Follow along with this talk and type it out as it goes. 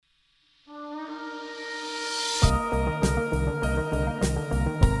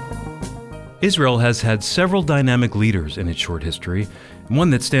Israel has had several dynamic leaders in its short history, and one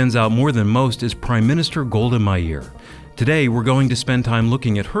that stands out more than most is Prime Minister Golda Meir. Today, we're going to spend time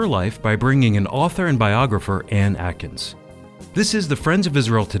looking at her life by bringing in author and biographer Ann Atkins. This is the Friends of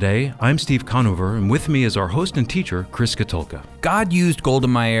Israel Today. I'm Steve Conover, and with me is our host and teacher, Chris Katulka. God used Golda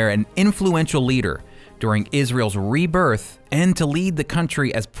Meir, an influential leader, during Israel's rebirth and to lead the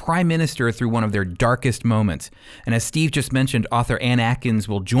country as prime minister through one of their darkest moments. And as Steve just mentioned, author Ann Atkins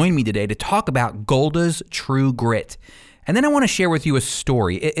will join me today to talk about Golda's true grit. And then I want to share with you a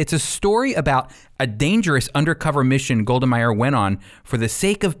story. It's a story about a dangerous undercover mission Golda Meir went on for the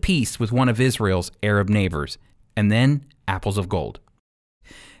sake of peace with one of Israel's Arab neighbors. And then apples of gold.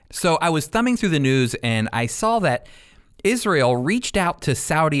 So I was thumbing through the news and I saw that Israel reached out to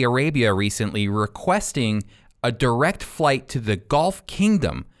Saudi Arabia recently requesting a direct flight to the Gulf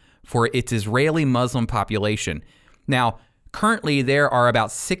Kingdom for its Israeli Muslim population. Now, currently there are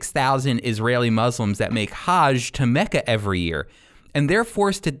about 6,000 Israeli Muslims that make Hajj to Mecca every year, and they're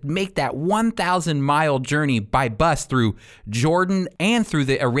forced to make that 1,000-mile journey by bus through Jordan and through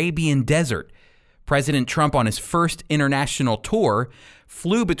the Arabian desert. President Trump, on his first international tour,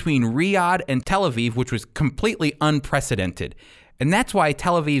 flew between Riyadh and Tel Aviv, which was completely unprecedented. And that's why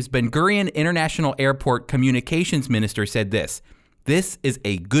Tel Aviv's Ben-Gurion International Airport Communications Minister said this: "This is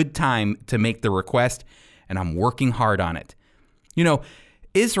a good time to make the request, and I'm working hard on it." You know,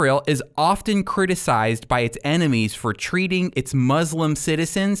 Israel is often criticized by its enemies for treating its Muslim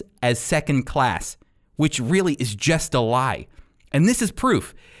citizens as second class, which really is just a lie. And this is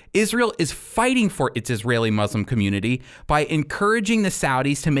proof. Israel is fighting for its Israeli Muslim community by encouraging the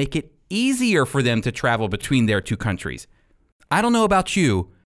Saudis to make it easier for them to travel between their two countries. I don't know about you,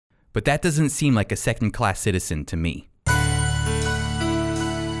 but that doesn't seem like a second-class citizen to me.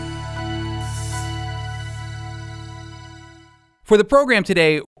 For the program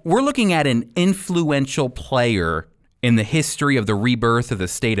today, we're looking at an influential player in the history of the rebirth of the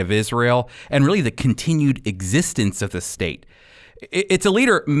State of Israel and really the continued existence of the state. It's a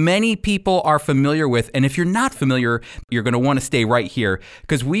leader many people are familiar with, and if you're not familiar, you're going to want to stay right here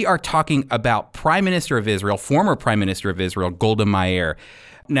because we are talking about Prime Minister of Israel, former Prime Minister of Israel, Golda Meir.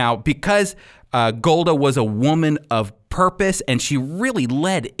 Now, because Golda was a woman of purpose and she really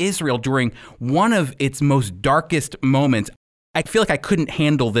led Israel during one of its most darkest moments, I feel like I couldn't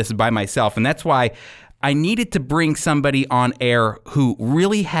handle this by myself, and that's why I needed to bring somebody on air who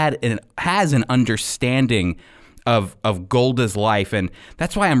really has an understanding of Golda's life, and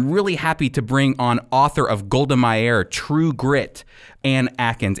that's why I'm really happy to bring on author of Golda Meir, True Grit, Ann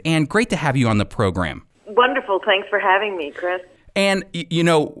Atkins. Ann, great to have you on the program. Wonderful. Thanks for having me, Chris. And, you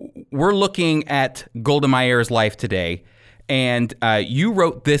know, we're looking at Golda Meir's life today, and you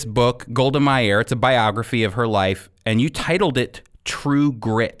wrote this book, Golda Meir. It's a biography of her life, and you titled it True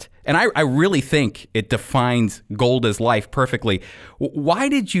Grit. And I really think it defines Golda's life perfectly. Why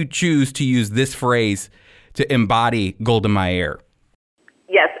did you choose to use this phrase to embody Golda Meir?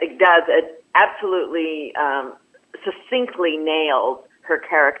 Yes, it does. It absolutely succinctly nails her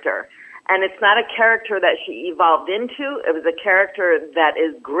character. And it's not a character that she evolved into. It was a character that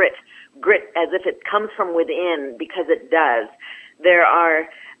is grit as if it comes from within, because it does. There are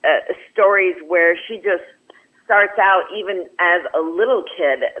stories where she just starts out, even as a little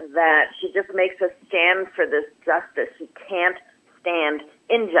kid, that she just makes a stand for this justice. She can't stand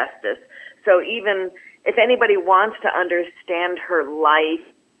injustice. So even if anybody wants to understand her life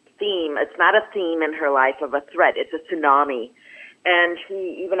theme, it's not a theme in her life of a threat, it's a tsunami. And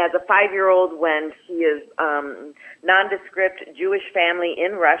she, even as a 5-year-old, when she is nondescript Jewish family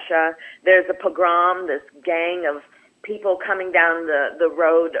in Russia, there's a pogrom, this gang of people coming down the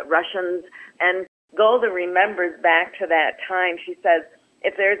road, Russians, and Golda remembers back to that time. She says,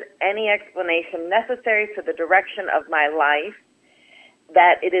 if there's any explanation necessary for the direction of my life,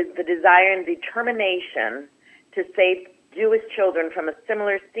 that it is the desire and determination to save Jewish children from a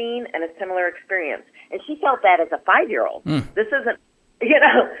similar scene and a similar experience. And she felt that as a 5-year-old. This isn't,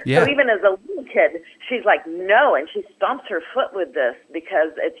 So even as a little kid, she's like, no, and she stomps her foot with this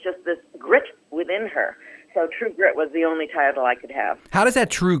because it's just this grit within her. So True Grit was the only title I could have. How does that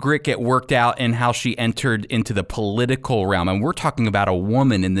true grit get worked out in how she entered into the political realm? And we're talking about a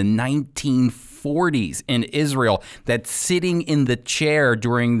woman in the 1940s in Israel that's sitting in the chair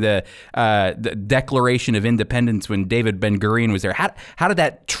during the Declaration of Independence when David Ben-Gurion was there. How did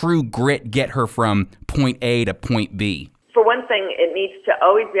that true grit get her from point A to point B? For one thing, it needs to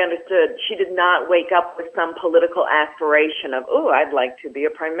always be understood she did not wake up with some political aspiration of, I'd like to be a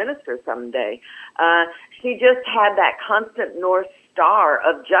prime minister someday. She just had that constant North Star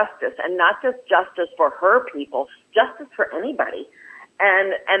of justice, and not just justice for her people, justice for anybody.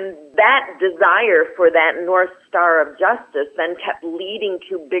 And that desire for that North Star of justice then kept leading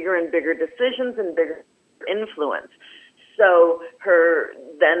to bigger and bigger decisions and bigger influence. So her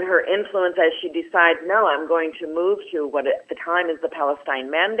influence as she decides, no, I'm going to move to what at the time is the Palestine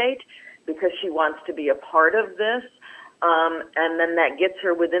Mandate because she wants to be a part of this. And then that gets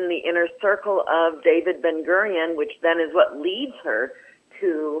her within the inner circle of David Ben-Gurion, which then is what leads her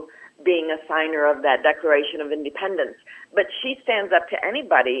to being a signer of that Declaration of Independence. But she stands up to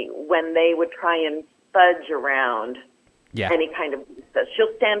anybody when they would try and fudge around any kind of stuff.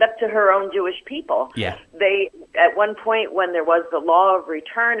 She'll stand up to her own Jewish people. Yeah. They, at one point when there was the law of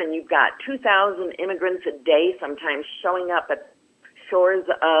return and you've got 2,000 immigrants a day sometimes showing up at shores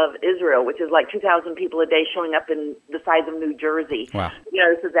of Israel, which is like 2,000 people a day showing up in the size of New Jersey. Wow.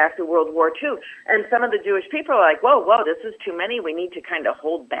 This is after World War II. And some of the Jewish people are like, whoa, this is too many. We need to kind of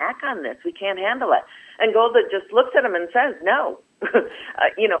hold back on this. We can't handle it. And Golda just looks at them and says, no.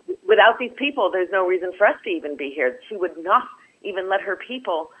 Without these people, there's no reason for us to even be here. She would not even let her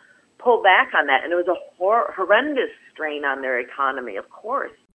people pull back on that. And it was a horrendous strain on their economy, of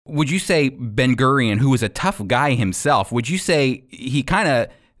course. Would you say Ben-Gurion, who was a tough guy himself, would you say he kind of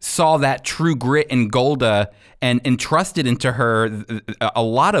saw that true grit in Golda and entrusted into her a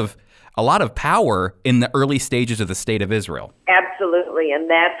lot of power in the early stages of the State of Israel? Absolutely, and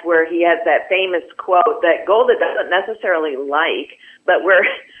that's where he has that famous quote that Golda doesn't necessarily like, but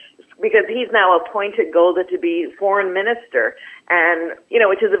because he's now appointed Golda to be foreign minister, and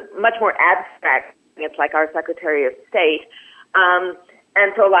which is a much more abstract. It's like our Secretary of State.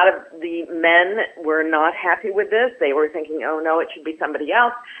 And so a lot of the men were not happy with this. They were thinking, oh, no, it should be somebody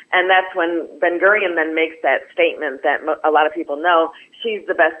else. And that's when Ben-Gurion then makes that statement that a lot of people know, she's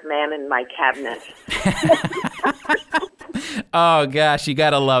the best man in my cabinet. Oh, gosh, you got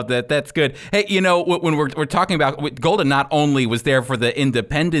to love that. That's good. Hey, when we're talking about Golda, not only was there for the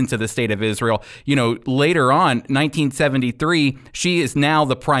independence of the State of Israel, later on, 1973, she is now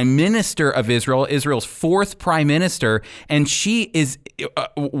the Prime Minister of Israel, Israel's fourth Prime Minister, and she is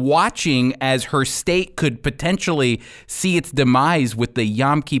watching as her state could potentially see its demise with the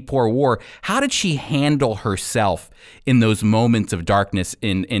Yom Kippur War. How did she handle herself in those moments of darkness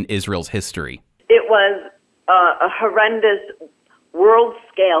in Israel's history? It was a horrendous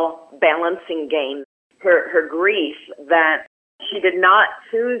world-scale balancing game. Her grief that she did not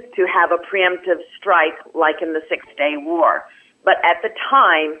choose to have a preemptive strike like in the Six-Day War. But at the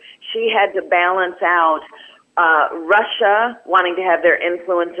time, she had to balance out Russia wanting to have their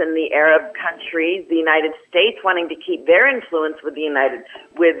influence in the Arab countries, the United States wanting to keep their influence with the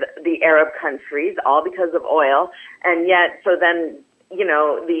Arab countries, all because of oil. And yet, so then,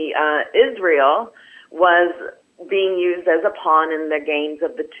 Israel was being used as a pawn in the games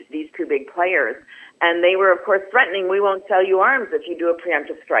of these two big players. And they were, of course, threatening, we won't sell you arms if you do a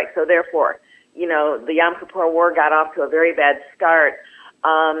preemptive strike. So therefore, the Yom Kippur War got off to a very bad start,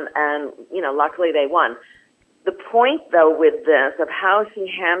 and luckily they won. The point, though, with this, of how she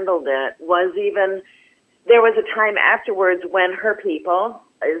handled it, was there was a time afterwards when her people,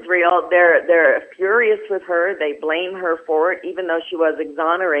 Israel, they're furious with her. They blame her for it, even though she was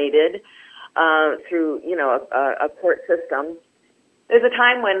exonerated through, a court system. There's a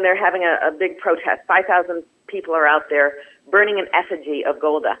time when they're having a big protest. 5,000 people are out there burning an effigy of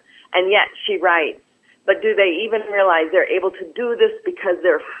Golda. And yet she writes, but do they even realize they're able to do this because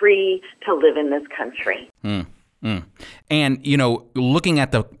they're free to live in this country? And, looking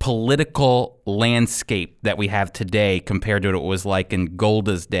at the political landscape that we have today compared to what it was like in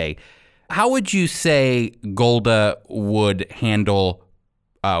Golda's day, how would you say Golda would handle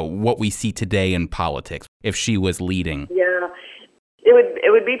what we see today in politics if she was leading? Yeah,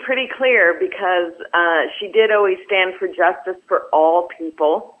 it would be pretty clear because she did always stand for justice for all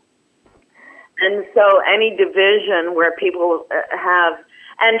people. And so any division where people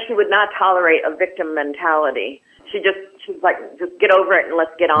and she would not tolerate a victim mentality. She's like, just get over it and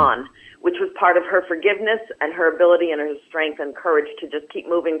let's get on, which was part of her forgiveness and her ability and her strength and courage to just keep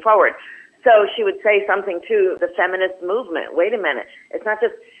moving forward. So she would say something to the feminist movement. Wait a minute. It's not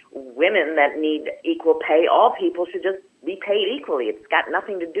just women that need equal pay. All people should just be paid equally. It's got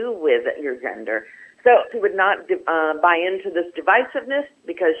nothing to do with your gender. So she would not buy into this divisiveness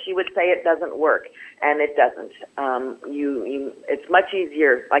because she would say it doesn't work, and it doesn't. It's much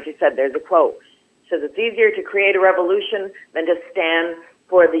easier, like you said, there's a quote. It says it's easier to create a revolution than to stand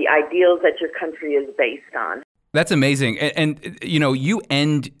for the ideals that your country is based on. That's amazing. And you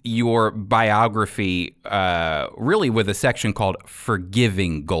end your biography really with a section called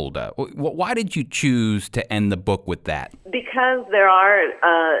Forgiving Golda. Why did you choose to end the book with that? Because there are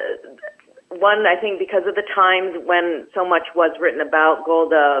One, I think because of the times when so much was written about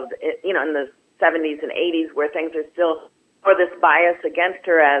Golda, in the 70s and 80s, where things are still, or this bias against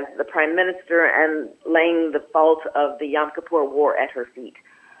her as the prime minister and laying the fault of the Yom Kippur War at her feet.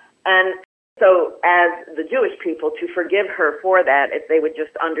 And so as the Jewish people, to forgive her for that, if they would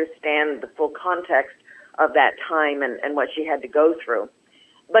just understand the full context of that time and what she had to go through.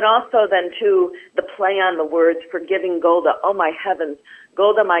 But also then, too, the play on the words, forgiving Golda. Oh, my heavens.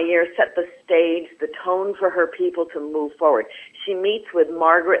 Golda Meir set the stage, the tone for her people to move forward. She meets with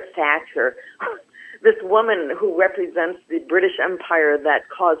Margaret Thatcher, this woman who represents the British Empire that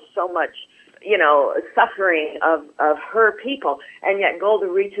caused so much, suffering of her people. And yet Golda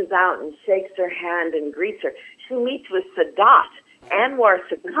reaches out and shakes her hand and greets her. She meets with Sadat, Anwar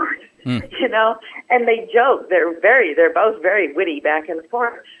Sadat, and they joke. They're both very witty back and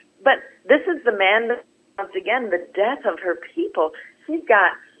forth. But this is the man that, once again, the death of her people. She's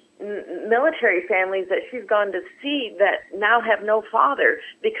got military families that she's gone to see that now have no father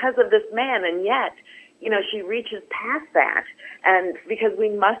because of this man, and yet, she reaches past that, and because we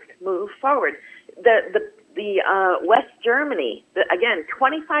must move forward. The West Germany, again,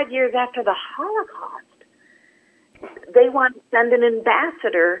 25 years after the Holocaust, they want to send an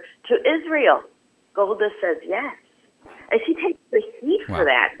ambassador to Israel. Golda says yes. And she takes the heat for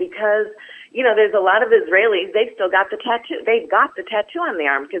that because, there's a lot of Israelis, they've still got the tattoo. They've got the tattoo on the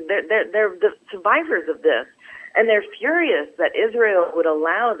arm because they're the survivors of this. And they're furious that Israel would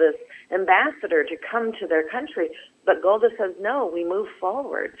allow this ambassador to come to their country. But Golda says, no, we move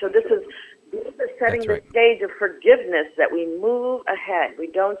forward. So this is setting the stage of forgiveness, that we move ahead. We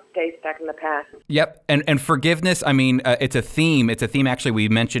don't stay stuck in the past. Yep. And forgiveness, it's a theme. It's a theme actually we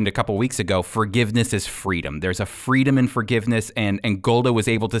mentioned a couple weeks ago. Forgiveness is freedom. There's a freedom in forgiveness, and Golda was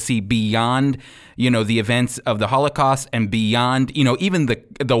able to see beyond, the events of the Holocaust and beyond, even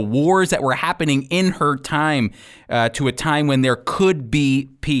the wars that were happening in her time to a time when there could be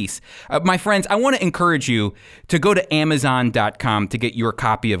peace. My friends, I want to encourage you to go to Amazon.com to get your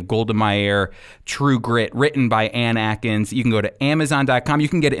copy of Golda Meir, True Grit, written by Ann Atkins. You can go to Amazon.com. You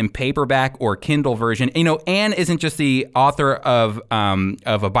can get it in paperback or Kindle version. Ann isn't just the author of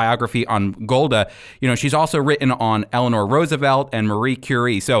a biography on Golda. She's also written on Eleanor Roosevelt and Marie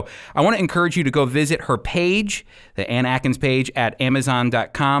Curie. So I want to encourage you to go visit her page, the Ann Atkins page at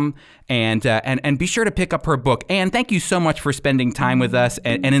Amazon.com, and be sure to pick up her book. Ann, thank you so much for spending time with us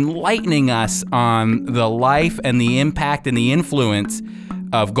and enlightening us on the life and the impact and the influence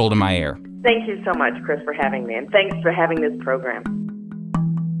of Golda Meir. Thank you so much, Chris, for having me, and thanks for having this program.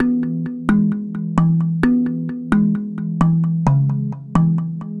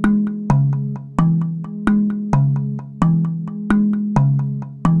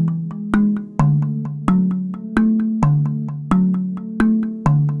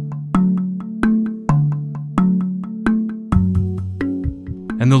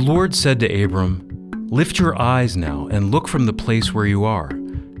 And the Lord said to Abram, "Lift your eyes now and look from the place where you are,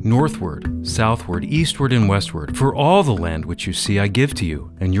 northward, southward, eastward, and westward, for all the land which you see I give to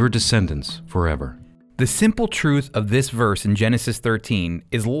you and your descendants forever." The simple truth of this verse in Genesis 13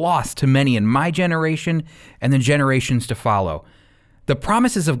 is lost to many in my generation and the generations to follow. The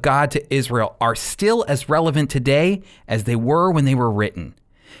promises of God to Israel are still as relevant today as they were when they were written.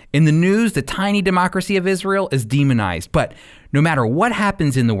 In the news, the tiny democracy of Israel is demonized, but no matter what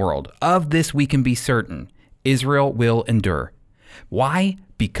happens in the world, of this we can be certain: Israel will endure. Why?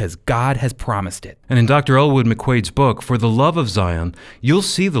 Because God has promised it. And in Dr. Elwood McQuaid's book, For the Love of Zion, you'll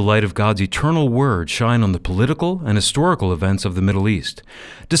see the light of God's eternal word shine on the political and historical events of the Middle East.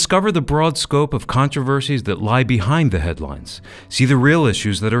 Discover the broad scope of controversies that lie behind the headlines. See the real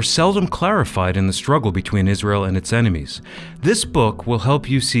issues that are seldom clarified in the struggle between Israel and its enemies. This book will help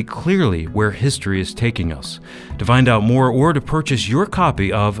you see clearly where history is taking us. To find out more or to purchase your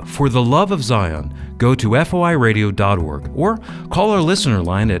copy of For the Love of Zion, go to foiradio.org or call our listener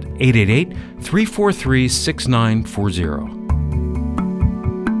line at 888-343-6940.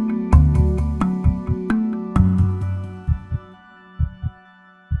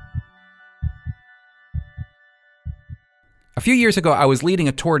 A few years ago, I was leading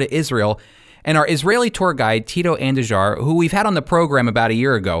a tour to Israel, and our Israeli tour guide, Tito Andejar, who we've had on the program about a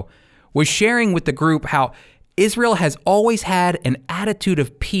year ago, was sharing with the group how Israel has always had an attitude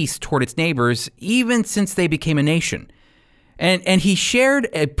of peace toward its neighbors, even since they became a nation. And he shared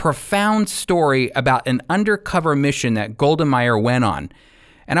a profound story about an undercover mission that Golda Meir went on.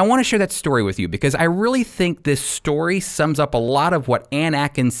 And I want to share that story with you because I really think this story sums up a lot of what Ann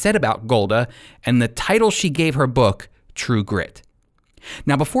Atkins said about Golda and the title she gave her book, True Grit.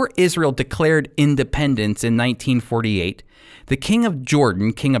 Now, before Israel declared independence in 1948, the king of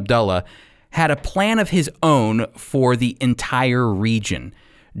Jordan, King Abdullah, had a plan of his own for the entire region.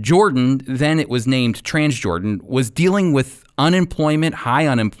 Jordan, then it was named Transjordan, was dealing with unemployment, high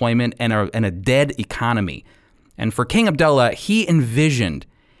unemployment, and a dead economy. And for King Abdullah, he envisioned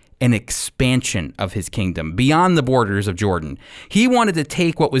an expansion of his kingdom beyond the borders of Jordan. He wanted to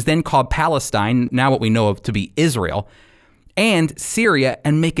take what was then called Palestine, now what we know of to be Israel, and Syria,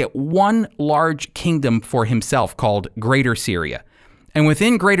 and make it one large kingdom for himself called Greater Syria. And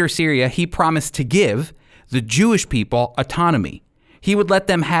within Greater Syria, he promised to give the Jewish people autonomy. He would let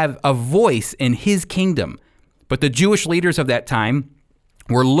them have a voice in his kingdom. But the Jewish leaders of that time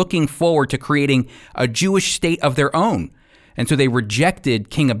were looking forward to creating a Jewish state of their own. And so they rejected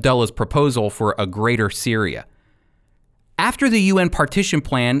King Abdullah's proposal for a Greater Syria. After the UN partition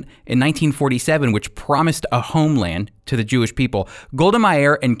plan in 1947, which promised a homeland to the Jewish people, Golda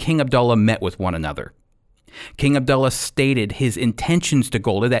Meir and King Abdullah met with one another. King Abdullah stated his intentions to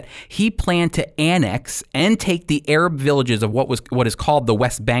Golda that he planned to annex and take the Arab villages of what is called the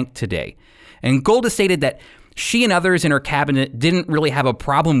West Bank today. And Golda stated that she and others in her cabinet didn't really have a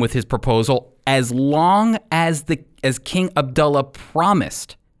problem with his proposal as long as King Abdullah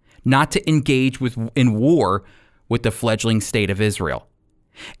promised not to engage in war with the fledgling state of Israel.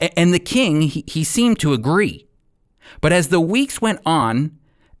 And the king, he seemed to agree. But as the weeks went on,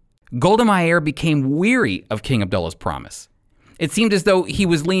 Golda Meir became weary of King Abdullah's promise. It seemed as though he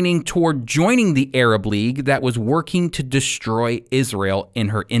was leaning toward joining the Arab League that was working to destroy Israel in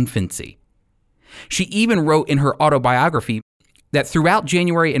her infancy. She even wrote in her autobiography that throughout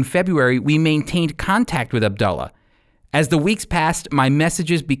January and February, we maintained contact with Abdullah. As the weeks passed, my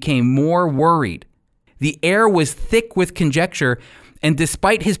messages became more worried. The air was thick with conjecture, and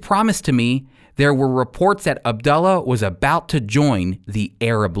despite his promise to me, there were reports that Abdullah was about to join the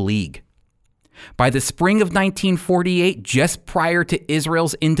Arab League. By the spring of 1948, just prior to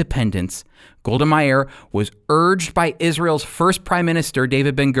Israel's independence, Golda Meir was urged by Israel's first prime minister,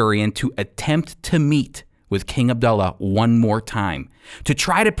 David Ben-Gurion, to attempt to meet with King Abdullah one more time, to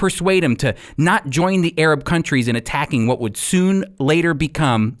try to persuade him to not join the Arab countries in attacking what would soon later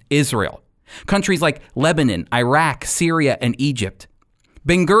become Israel. Countries like Lebanon, Iraq, Syria, and Egypt.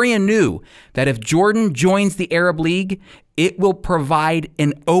 Ben-Gurion knew that if Jordan joins the Arab League, it will provide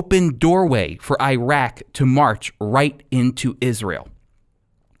an open doorway for Iraq to march right into Israel.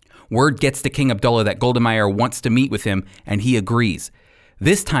 Word gets to King Abdullah that Golda Meir wants to meet with him, and he agrees.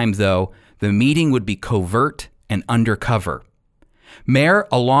 This time, though, the meeting would be covert and undercover. Meir,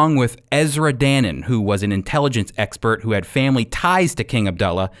 along with Ezra Danan, who was an intelligence expert who had family ties to King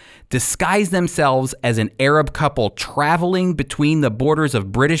Abdullah, disguised themselves as an Arab couple traveling between the borders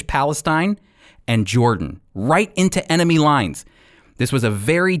of British Palestine and Jordan, right into enemy lines. This was a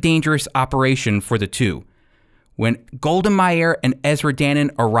very dangerous operation for the two. When Golda Meir and Ezra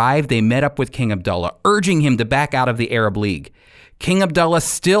Danan arrived, they met up with King Abdullah, urging him to back out of the Arab League. King Abdullah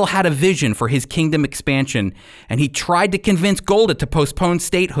still had a vision for his kingdom expansion, and he tried to convince Golda to postpone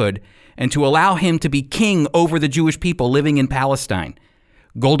statehood and to allow him to be king over the Jewish people living in Palestine.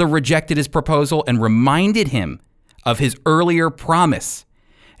 Golda rejected his proposal and reminded him of his earlier promise.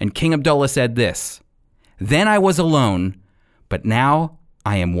 And King Abdullah said this, "Then I was alone, but now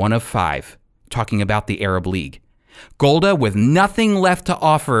I am one of five," talking about the Arab League. Golda, with nothing left to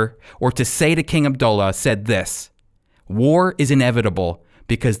offer or to say to King Abdullah, said this, "War is inevitable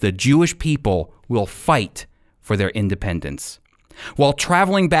because the Jewish people will fight for their independence." While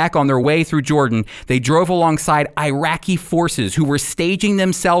traveling back on their way through Jordan, they drove alongside Iraqi forces who were staging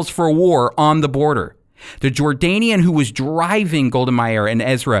themselves for war on the border. The Jordanian who was driving Golda Meir and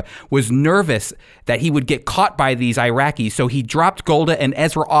Ezra was nervous that he would get caught by these Iraqis, so he dropped Golda and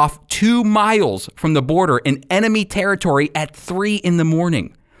Ezra off 2 miles from the border in enemy territory at 3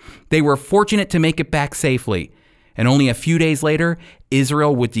 a.m. They were fortunate to make it back safely. And only a few days later,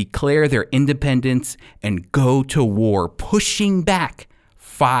 Israel would declare their independence and go to war, pushing back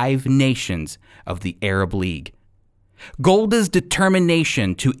 5 nations of the Arab League. Golda's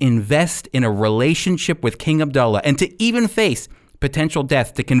determination to invest in a relationship with King Abdullah and to even face potential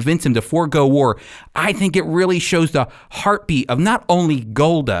death to convince him to forego war, I think it really shows the heartbeat of not only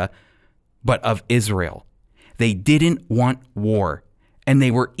Golda, but of Israel. They didn't want war. And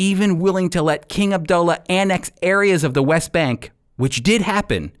they were even willing to let King Abdullah annex areas of the West Bank, which did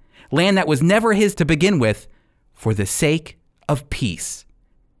happen, land that was never his to begin with, for the sake of peace.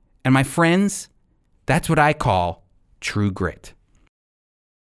 And my friends, that's what I call true grit.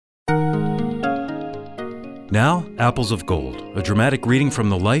 Now, Apples of Gold, a dramatic reading from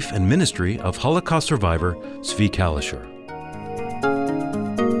the life and ministry of Holocaust survivor Zvi Kalisher.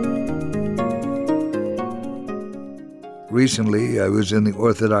 Recently, I was in the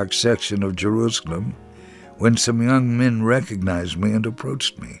Orthodox section of Jerusalem when some young men recognized me and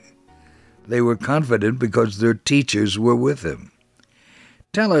approached me. They were confident because their teachers were with them.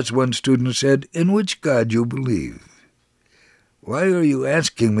 "Tell us," one student said, "in which God you believe." "Why are you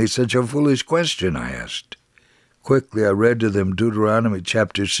asking me such a foolish question?" I asked. Quickly, I read to them Deuteronomy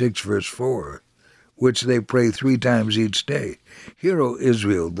chapter 6, verse 4, which they pray 3 times each day. "Hear, O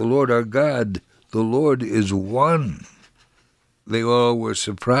Israel, the Lord our God, the Lord is one." They all were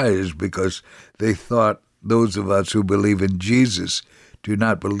surprised because they thought those of us who believe in Jesus do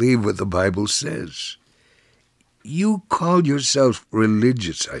not believe what the Bible says. "You call yourself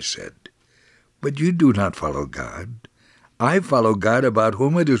religious," I said, "but you do not follow God. I follow God about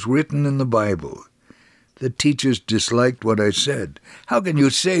whom it is written in the Bible." The teachers disliked what I said. "How can you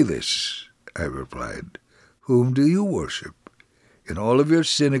say this?" I replied. "Whom do you worship? In all of your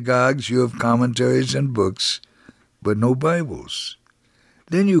synagogues you have commentaries and books, but no Bibles.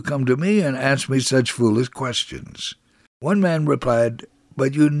 Then you come to me and ask me such foolish questions." One man replied,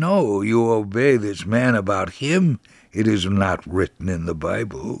 "But you know you obey this man about him. It is not written in the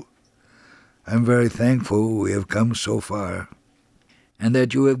Bible." I'm very thankful we have come so far, and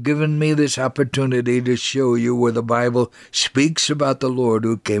that you have given me this opportunity to show you where the Bible speaks about the Lord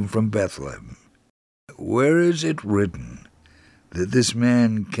who came from Bethlehem. "Where is it written that this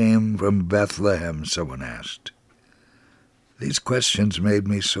man came from Bethlehem?" someone asked. These questions made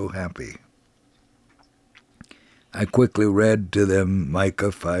me so happy. I quickly read to them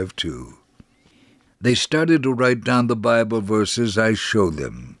Micah 5:2. They started to write down the Bible verses I showed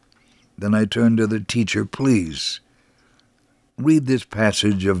them. Then I turned to the teacher. "Please, read this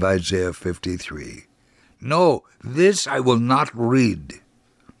passage of Isaiah 53. "No, this I will not read."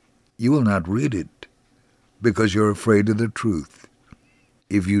 "You will not read it because you're afraid of the truth.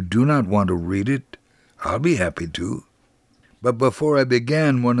 If you do not want to read it, I'll be happy to." But before I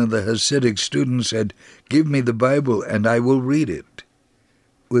began, one of the Hasidic students said, "Give me the Bible and I will read it."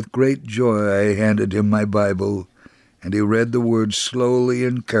 With great joy I handed him my Bible, and he read the words slowly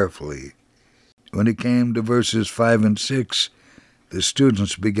and carefully. When it came to verses 5 and 6, the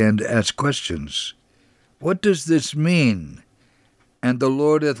students began to ask questions. "What does this mean? And the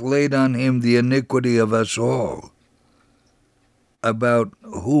Lord hath laid on him the iniquity of us all." "About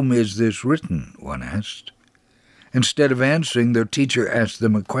whom is this written?" one asked. Instead of answering, their teacher asked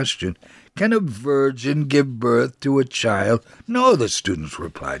them a question. "Can a virgin give birth to a child?" "No," the students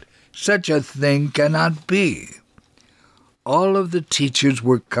replied. "Such a thing cannot be." All of the teachers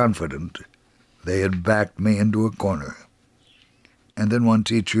were confident they had backed me into a corner. And then one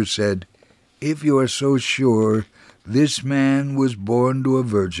teacher said, "If you are so sure this man was born to a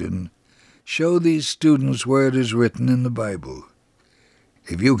virgin, show these students where it is written in the Bible.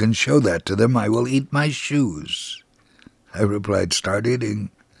 If you can show that to them, I will eat my shoes." I replied, "Start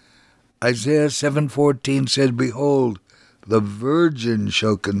eating." Isaiah 7:14 says, "Behold, the virgin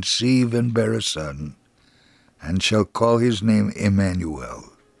shall conceive and bear a son, and shall call his name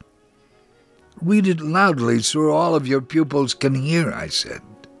Emmanuel." "Read it loudly so all of your pupils can hear," I said.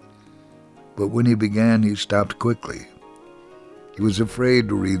 But when he began, he stopped quickly. He was afraid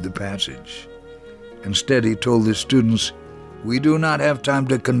to read the passage. Instead, he told the students, "We do not have time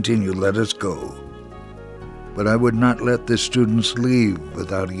to continue. Let us go." But I would not let the students leave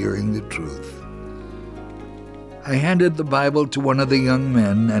without hearing the truth. I handed the Bible to one of the young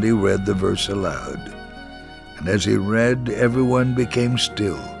men, and he read the verse aloud. And as he read, everyone became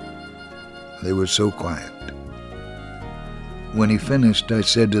still. They were so quiet. When he finished, I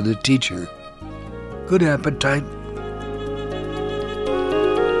said to the teacher, "Good appetite."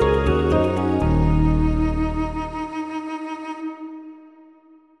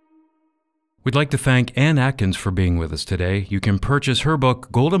 We'd like to thank Ann Atkins for being with us today. You can purchase her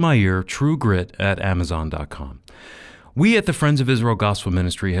book, Golda Meir, True Grit, at Amazon.com. We at the Friends of Israel Gospel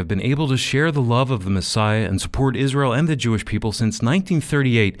Ministry have been able to share the love of the Messiah and support Israel and the Jewish people since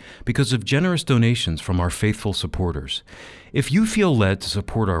 1938 because of generous donations from our faithful supporters. If you feel led to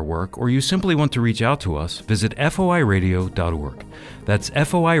support our work, or you simply want to reach out to us, visit foiradio.org. That's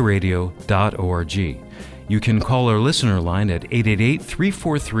foiradio.org. You can call our listener line at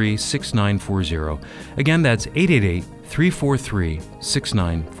 888-343-6940. Again, that's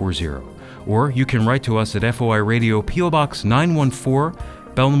 888-343-6940. Or you can write to us at FOI Radio, P.O. Box 914,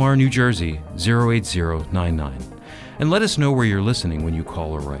 Belmar, New Jersey, 08099. And let us know where you're listening when you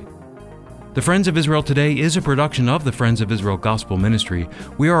call or write. The Friends of Israel Today is a production of the Friends of Israel Gospel Ministry.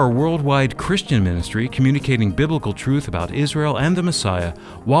 We are a worldwide Christian ministry communicating biblical truth about Israel and the Messiah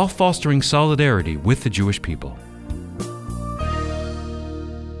while fostering solidarity with the Jewish people.